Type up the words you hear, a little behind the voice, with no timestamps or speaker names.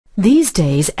These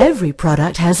days, every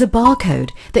product has a barcode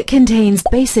that contains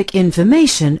basic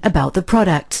information about the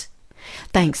product.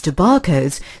 Thanks to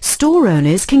barcodes, store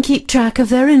owners can keep track of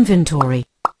their inventory,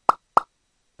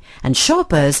 and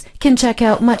shoppers can check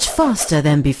out much faster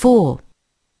than before.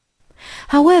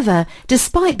 However,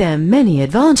 despite their many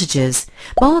advantages,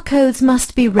 barcodes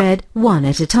must be read one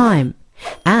at a time,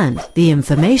 and the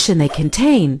information they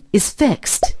contain is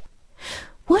fixed.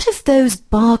 What if those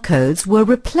barcodes were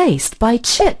replaced by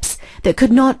chips that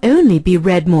could not only be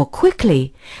read more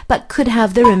quickly, but could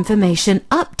have their information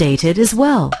updated as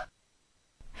well?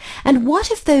 And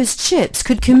what if those chips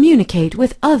could communicate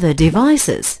with other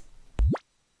devices?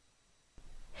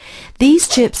 These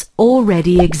chips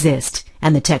already exist,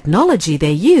 and the technology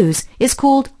they use is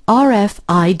called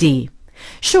RFID,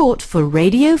 short for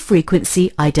Radio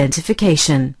Frequency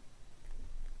Identification.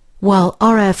 While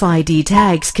RFID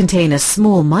tags contain a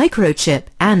small microchip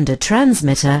and a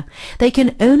transmitter, they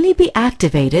can only be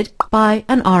activated by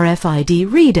an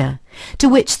RFID reader, to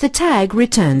which the tag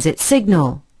returns its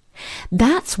signal.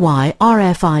 That's why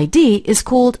RFID is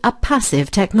called a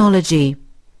passive technology.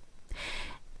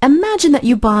 Imagine that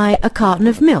you buy a carton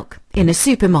of milk in a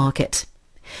supermarket.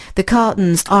 The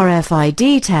carton's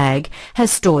RFID tag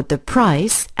has stored the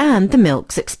price and the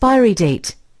milk's expiry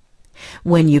date.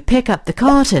 When you pick up the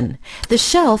carton, the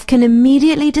shelf can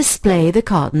immediately display the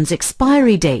carton's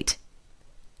expiry date.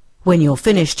 When you're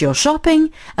finished your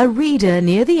shopping, a reader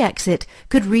near the exit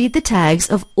could read the tags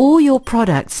of all your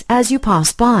products as you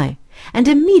pass by and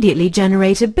immediately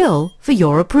generate a bill for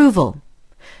your approval.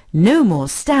 No more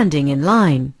standing in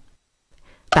line.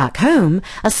 Back home,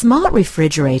 a smart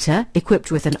refrigerator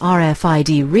equipped with an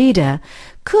RFID reader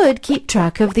could keep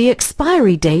track of the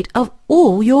expiry date of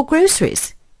all your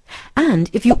groceries. And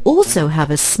if you also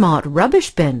have a smart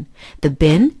rubbish bin, the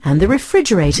bin and the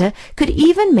refrigerator could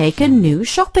even make a new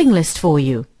shopping list for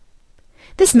you.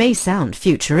 This may sound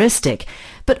futuristic,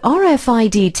 but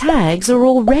RFID tags are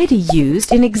already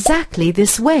used in exactly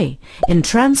this way in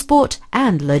transport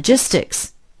and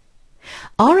logistics.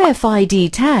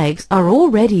 RFID tags are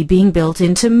already being built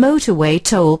into motorway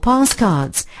toll pass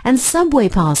cards and subway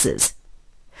passes.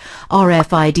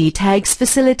 RFID tags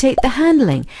facilitate the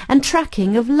handling and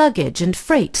tracking of luggage and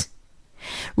freight.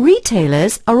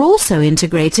 Retailers are also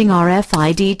integrating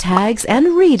RFID tags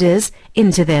and readers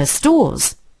into their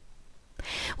stores.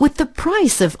 With the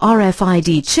price of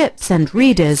RFID chips and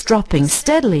readers dropping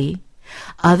steadily,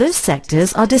 other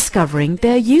sectors are discovering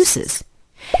their uses.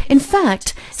 In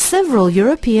fact, several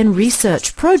European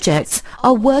research projects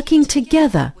are working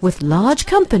together with large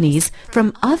companies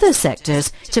from other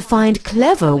sectors to find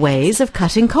clever ways of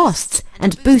cutting costs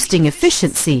and boosting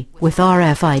efficiency with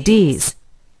RFIDs.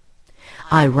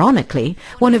 Ironically,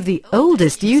 one of the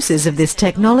oldest uses of this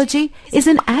technology is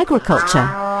in agriculture,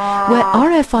 where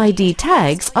RFID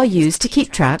tags are used to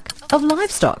keep track of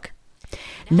livestock.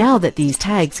 Now that these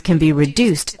tags can be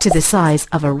reduced to the size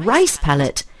of a rice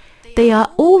pellet, they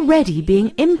are already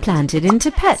being implanted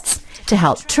into pets to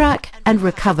help track and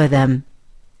recover them.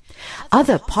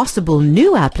 Other possible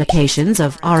new applications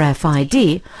of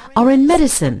RFID are in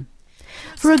medicine.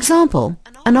 For example,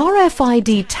 an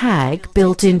RFID tag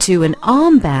built into an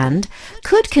armband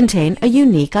could contain a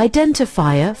unique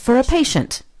identifier for a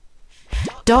patient.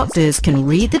 Doctors can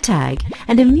read the tag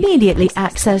and immediately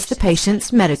access the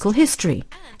patient's medical history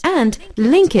and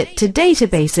link it to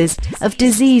databases of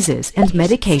diseases and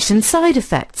medication side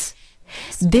effects.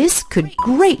 This could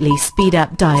greatly speed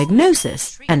up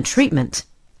diagnosis and treatment.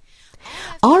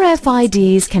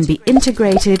 RFIDs can be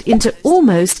integrated into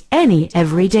almost any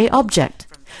everyday object,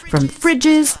 from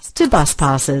fridges to bus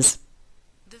passes.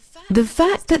 The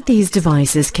fact that these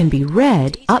devices can be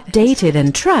read, updated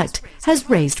and tracked has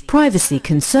raised privacy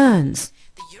concerns.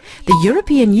 The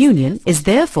European Union is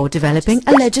therefore developing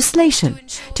a legislation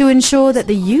to ensure that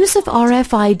the use of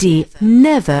RFID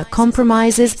never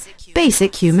compromises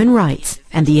basic human rights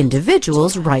and the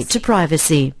individual's right to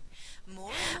privacy.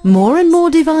 More and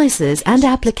more devices and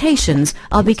applications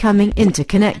are becoming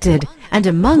interconnected, and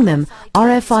among them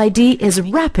RFID is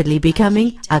rapidly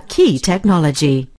becoming a key technology.